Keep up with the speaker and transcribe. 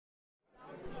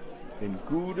den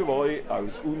guten Wein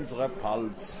aus unserer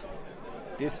Palz.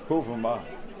 Das hoffen wir,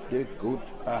 der gut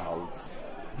erhalts.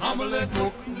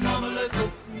 Nammeleguck,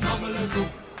 nammeleguck, nammeleguck,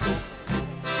 guck, guck.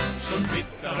 Schon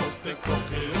wieder hat der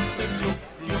Kockel und der Gluck,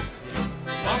 Gluck, Gluck.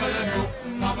 Nammeleguck,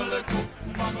 nammeleguck,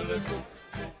 nammeleguck.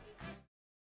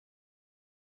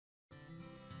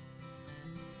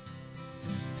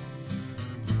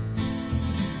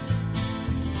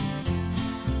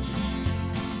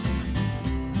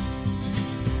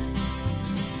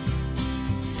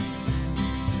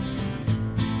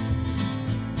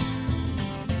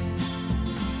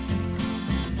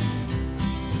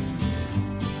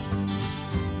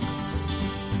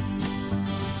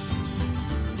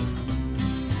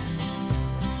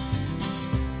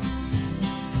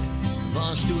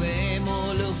 Hast du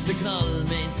einmal auf der Krall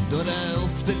mit oder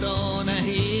auf der Donau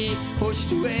hin? Hast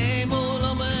du einmal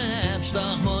am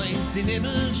Herbsttag morgens die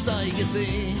Nebel steigen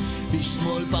sehen? Bist du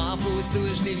mal barfuß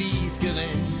durch die Wies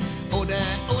gerannt? Oder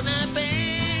ohne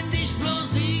Band ist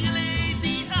bloß hingelegt,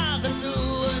 die Haare zu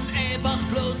und einfach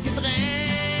bloß getrennt?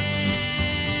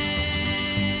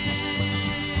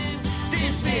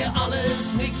 Das wär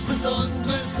alles nichts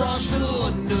Besonderes, sagst du,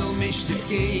 und du mischt jetzt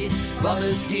gehen, weil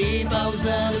es gibt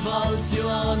außer dem Palz ja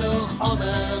auch noch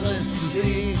anderes zu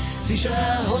sehen. Sicher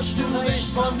hast du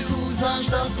recht, wenn du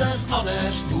sagst, dass das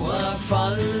anderswo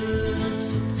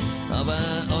gefällt. Aber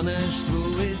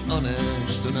anderswo ist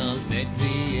anders und halt nicht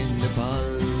wie in der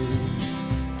Palz.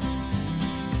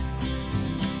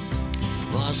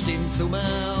 Warst im Sommer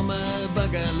am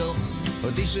Baggerloch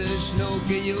und ist es noch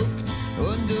gejuckt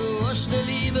und du hast ne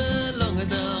liebe lange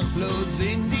Tag bloß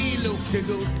in die Luft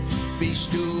geguckt. Bist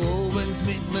du obens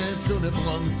mit nem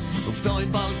Sonnenbrand auf dein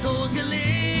Balkon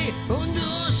gelegen und du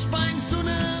hast beim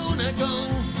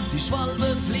Sonnenuntergang die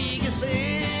Schwalbe fliegen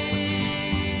sehen.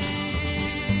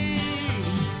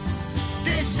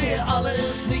 Das wär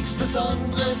alles nichts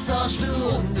Besonderes, sagst du,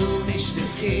 und du mischt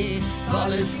jetzt gehen,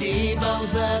 weil es gibt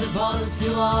außer dem Palz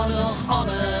ja noch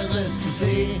anderes zu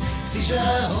sehen. Sicher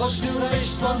hast du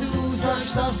recht, wenn du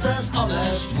sagst, dass das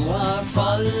anderswo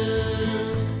gefällt.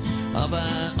 Aber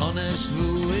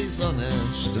anderswo ist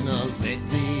anders und halt nicht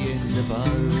wie in der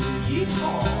Palz.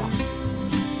 Ja.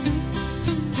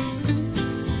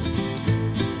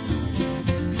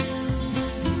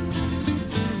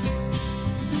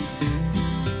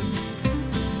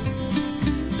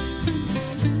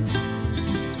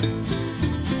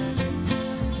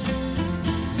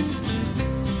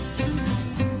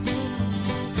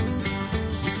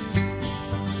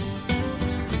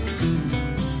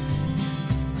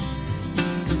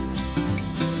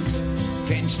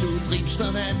 Kennst du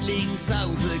Triebstadt links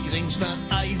außer Gringstadt,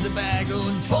 Eisenberg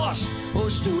und Forst?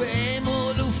 Hast du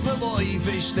einmal auf dem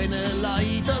Bäufest den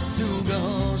Leiter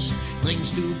zugehorcht?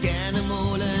 Trinkst du gerne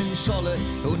mal einen Scholle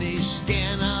und ich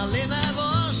gerne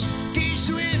Leberwurst? Gehst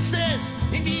du öfters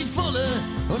in die Volle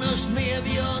und hast mehr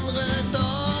wie andere da?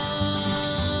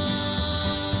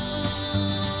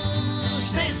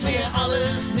 Das wär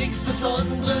alles nichts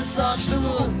Besonderes, sagst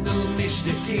du, und du mischt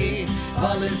jetzt gehen,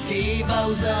 weil es gibt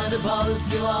außer dem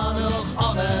Palz ja noch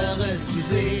anderes zu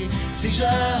sehen.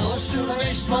 Sicher hast du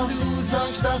recht, wenn du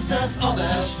sagst, dass das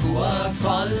anderswo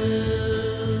gefällt.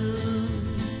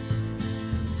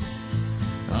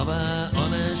 Aber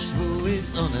anderswo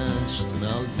ist anders und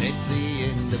halt nicht wie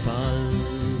in der Palz.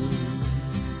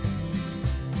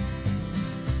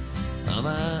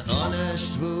 Aber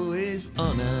anderswo ist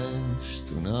anders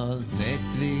und halt nicht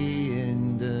wie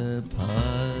in der Palz.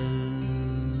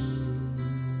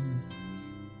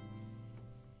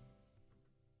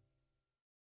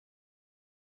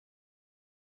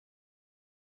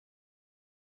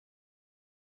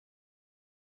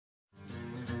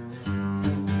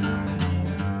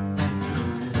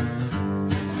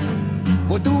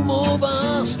 Wo du mal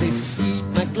warst, das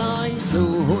sieht man gleich,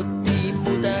 so hat die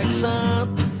Mutter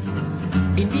gesagt.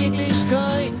 In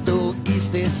Wirklichkeit, da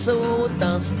ist es so,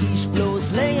 dass ich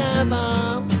bloß länger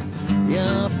war.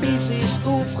 Ja, bis ich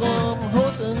aufram,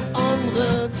 hat ein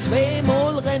anderer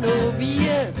zweimal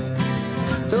renoviert.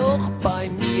 Doch bei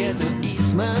mir, da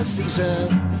ist man sicher,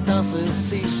 dass es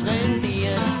sich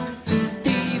rendiert.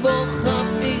 Die Woche hab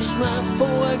ich mir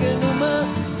vorgenommen,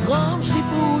 räumst die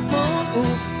Bude mal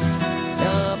auf.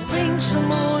 Ja, bringst du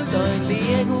mal dein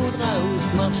Leergut raus,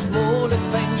 machst mal ein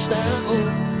Fenster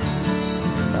auf.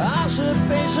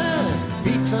 Aschebecher,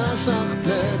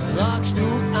 Pizzaschachtel tragst du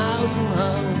aus dem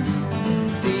Haus.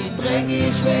 Die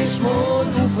dreckig wäsch mal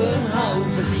auf den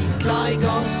Haufen, sieht gleich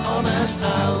ganz anders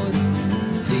aus.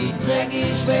 Die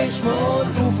dreckig wäsch mal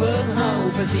auf den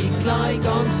Haufen, sieht gleich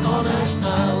ganz anders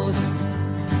aus.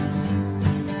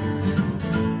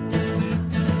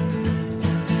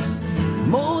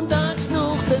 Montag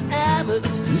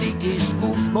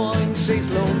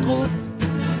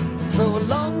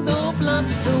solang da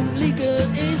Platz zum Liegen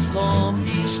ist, räum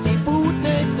ich die Bude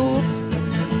nicht auf.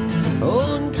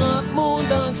 Und grad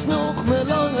montags noch mehr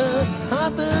lange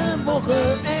hat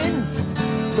Wochenend.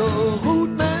 Da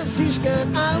ruht man sich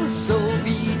gern aus, so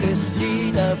wie das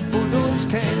jeder von uns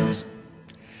kennt.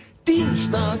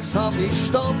 Dienstags hab ich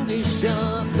Stammtisch,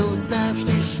 ja, du darfst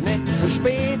dich nicht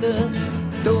verspäten.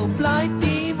 Da bleibt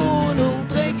die Wohnung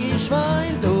dreckig,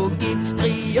 weil du